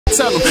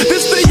Tell them,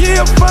 this the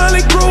year I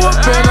finally grew up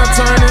and I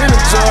turned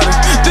into Jordan.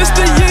 This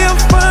the year I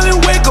finally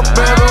wake up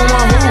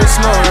everyone who was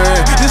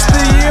snoring. This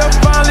the year I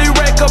finally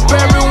wake up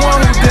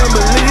everyone who didn't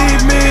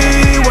believe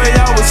me when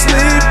y'all was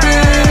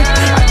sleeping.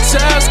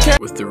 I just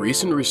can't. With the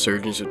recent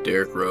resurgence of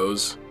Derrick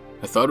Rose,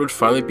 I thought it would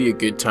finally be a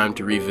good time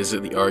to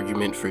revisit the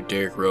argument for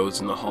Derrick Rose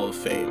in the Hall of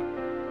Fame.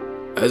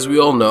 As we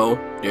all know,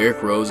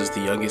 Derrick Rose is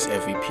the youngest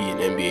MVP in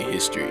NBA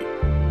history,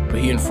 but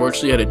he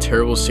unfortunately had a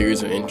terrible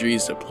series of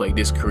injuries that plagued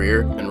his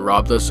career and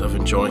robbed us of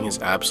enjoying his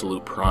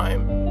absolute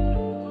prime.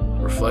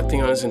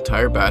 Reflecting on his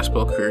entire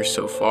basketball career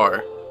so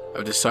far,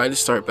 I've decided to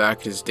start back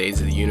at his days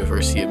at the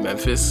University of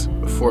Memphis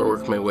before I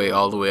work my way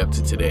all the way up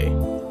to today.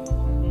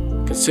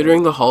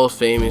 Considering the Hall of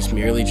Fame is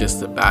merely just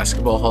the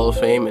Basketball Hall of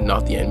Fame and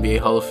not the NBA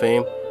Hall of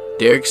Fame,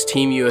 Derrick's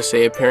Team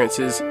USA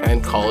appearances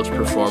and college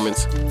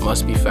performance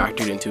must be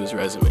factored into his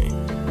resume.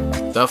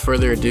 Without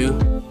further ado,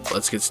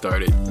 let's get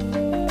started.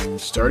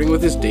 Starting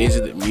with his days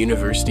at the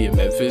University of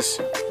Memphis,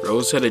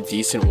 Rose had a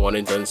decent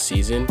one-and-done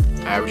season,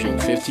 averaging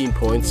 15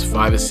 points,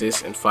 5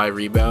 assists, and 5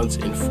 rebounds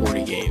in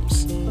 40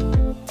 games.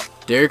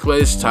 Derrick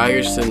led his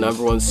Tigers to the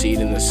 #1 seed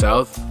in the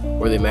South,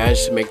 where they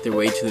managed to make their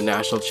way to the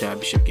national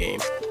championship game.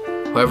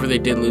 However, they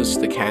did lose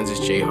to the Kansas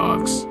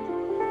Jayhawks.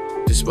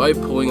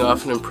 Despite pulling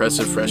off an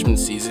impressive freshman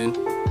season,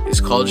 his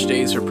college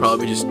days were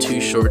probably just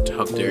too short to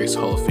help Derrick's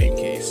Hall of Fame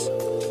case,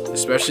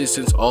 especially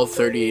since all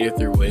 38 of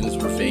their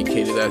wins were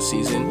vacated that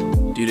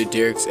season due to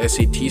Derrick's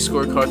SAT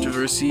score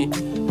controversy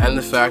and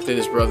the fact that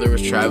his brother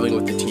was traveling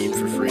with the team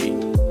for free.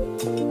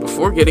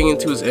 Before getting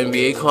into his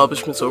NBA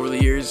accomplishments over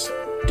the years,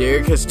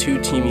 Derrick has 2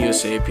 Team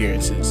USA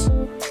appearances,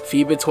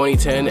 FIBA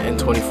 2010 and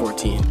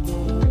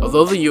 2014.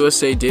 Although the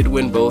USA did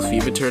win both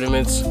FIBA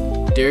tournaments,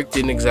 Derrick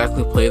didn't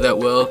exactly play that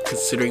well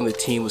considering the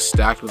team was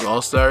stacked with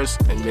all-stars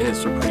and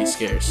minutes were pretty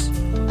scarce.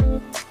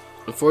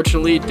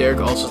 Unfortunately, Derrick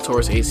also tore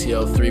his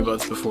ACL 3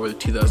 months before the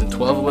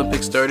 2012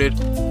 Olympics started,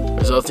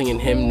 resulting in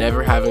him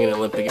never having an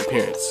Olympic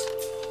appearance.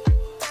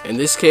 In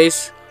this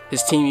case,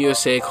 his Team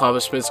USA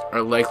accomplishments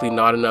are likely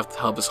not enough to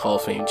help his Hall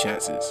of Fame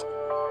chances.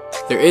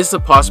 There is the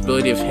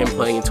possibility of him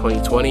playing in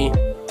 2020,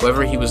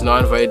 however he was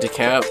not invited to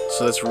camp,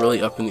 so that's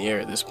really up in the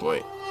air at this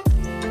point.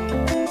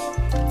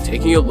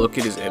 Taking a look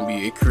at his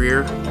NBA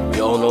career, we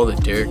all know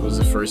that Derrick was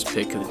the first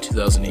pick in the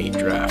 2008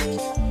 draft.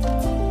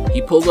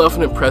 He pulled off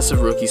an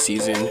impressive rookie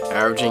season,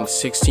 averaging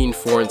 16,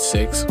 4, and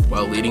 6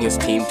 while leading his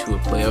team to a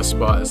playoff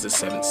spot as the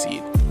 7th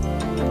seed.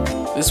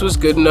 This was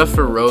good enough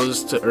for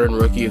Rose to earn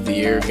Rookie of the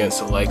Year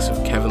against the likes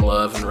of Kevin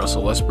Love and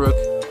Russell Westbrook.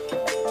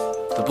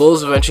 The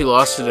Bulls eventually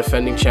lost to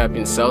defending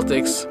champion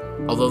Celtics,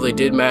 although they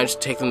did manage to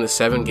take them to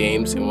 7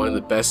 games in one of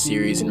the best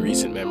series in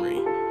recent memory.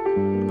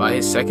 By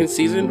his second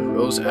season,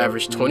 Rose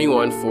averaged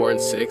 21, 4,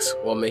 and 6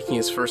 while making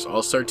his first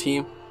All-Star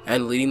team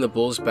and leading the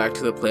Bulls back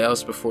to the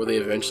playoffs before they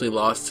eventually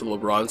lost to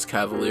LeBron's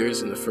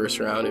Cavaliers in the first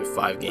round in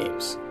 5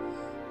 games.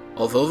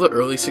 Although the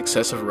early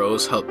success of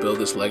Rose helped build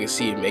his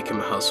legacy and make him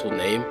a household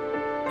name,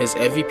 his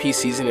MVP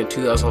season in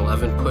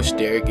 2011 pushed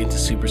Derrick into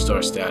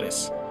superstar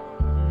status.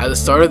 At the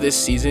start of this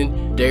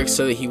season, Derrick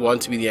said that he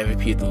wanted to be the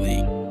MVP of the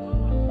league.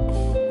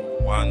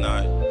 Why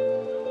not?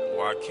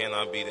 Why can't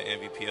I be the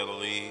MVP of the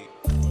league?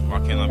 Why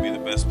can't I be the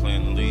best player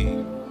in the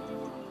league?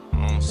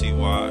 I don't see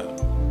why.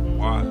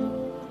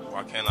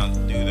 Why can't I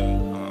do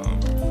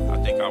that?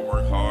 I think I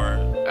work hard.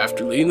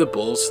 After leading the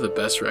Bulls to the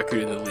best record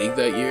in the league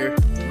that year,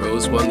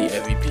 Rose won the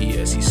MVP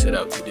as he set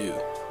out to do.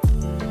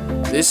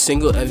 This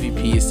single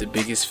MVP is the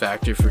biggest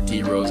factor for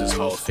D Rose's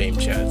Hall of Fame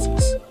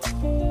chances.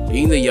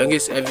 Being the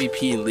youngest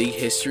MVP in league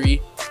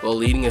history while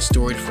leading a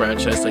storied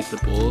franchise like the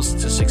Bulls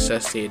to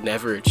success they had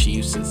never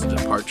achieved since the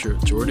departure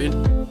of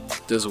Jordan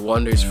does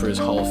wonders for his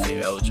Hall of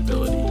Fame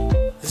eligibility.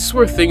 This is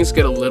where things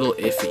get a little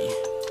iffy.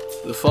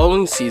 The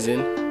following season,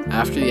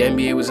 after the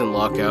NBA was in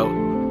lockout,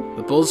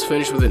 the Bulls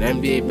finished with an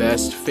NBA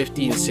best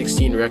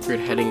 50-16 record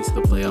heading into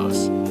the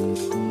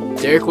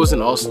playoffs. Derrick was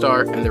an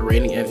All-Star and the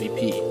reigning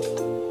MVP.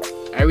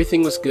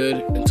 Everything was good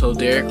until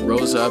Derrick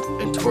rose up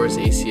and tore his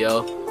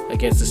ACL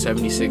against the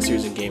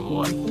 76ers in Game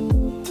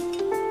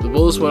 1. The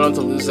Bulls went on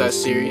to lose that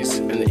series,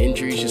 and the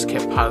injuries just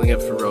kept piling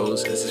up for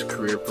Rose as his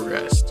career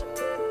progressed.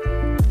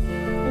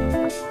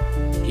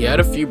 He had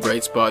a few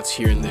bright spots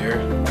here and there,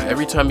 but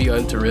every time he got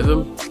into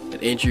rhythm, an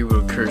injury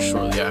would occur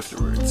shortly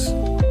afterwards.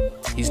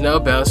 He's now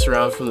bounced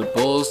around from the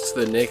Bulls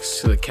to the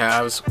Knicks to the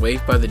Cavs,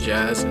 waived by the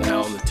Jazz, and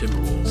now on the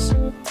Timberwolves.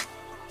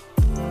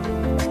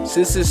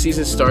 Since this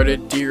season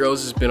started, D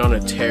Rose has been on a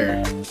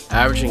tear,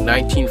 averaging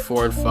 19,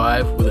 4, and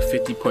 5 with a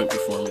 50-point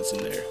performance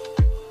in there.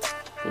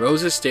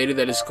 Rose has stated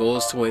that his goal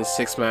is to win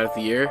 6th Man of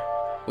the Year,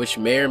 which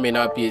may or may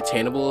not be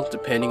attainable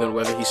depending on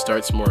whether he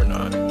starts more or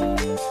not.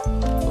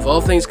 With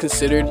all things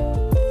considered,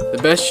 the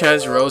best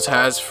chance Rose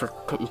has for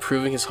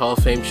improving his Hall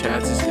of Fame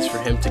chances is for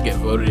him to get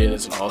voted in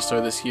as an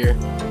All-Star this year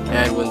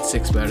and win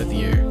 6th Man of the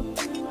Year.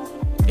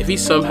 If he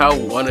somehow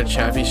won a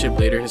championship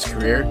later in his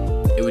career,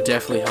 it would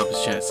definitely help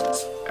his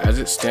chances. As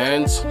it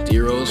stands, D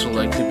Rose will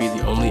likely be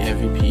the only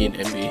MVP in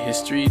NBA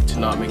history to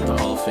not make the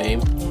Hall of Fame,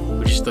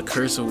 which is the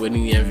curse of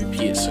winning the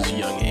MVP at such a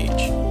young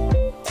age.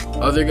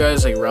 Other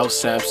guys like Ralph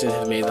Sampson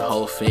have made the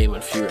Hall of Fame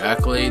with fewer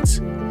accolades,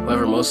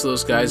 however most of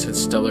those guys had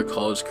stellar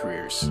college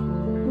careers.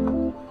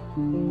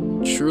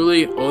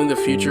 Truly, only the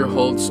future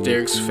holds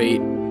Derrick's fate,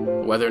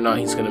 whether or not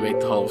he's going to make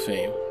the Hall of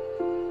Fame.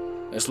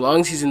 As long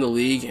as he's in the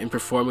league and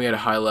performing at a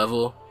high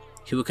level,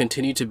 he will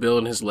continue to build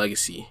on his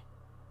legacy.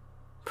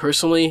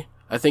 Personally,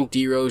 I think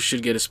D-Rose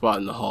should get a spot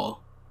in the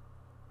Hall.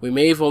 We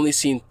may have only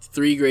seen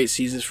 3 great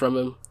seasons from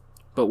him,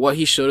 but what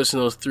he showed us in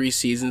those 3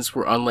 seasons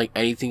were unlike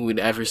anything we'd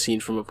ever seen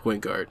from a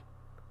point guard.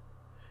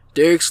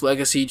 Derrick's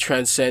legacy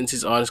transcends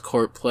his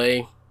on-court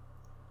play.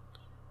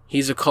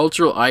 He's a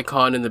cultural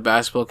icon in the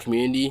basketball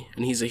community,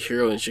 and he's a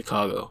hero in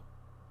Chicago.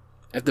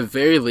 At the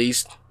very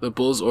least, the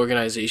Bulls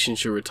organization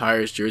should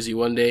retire his jersey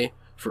one day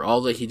for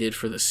all that he did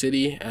for the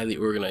city and the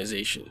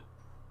organization.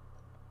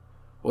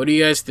 What do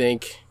you guys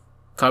think?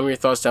 Comment your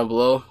thoughts down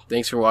below.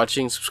 Thanks for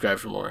watching. Subscribe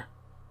for more.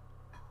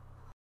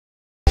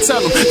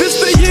 Tell 'em,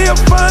 this the year I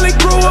finally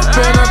grew up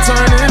and I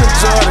turned into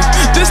Jordan.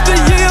 This the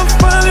year I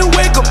finally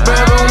wake up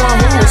everyone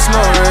who was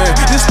snoring.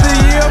 This the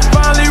year I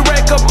finally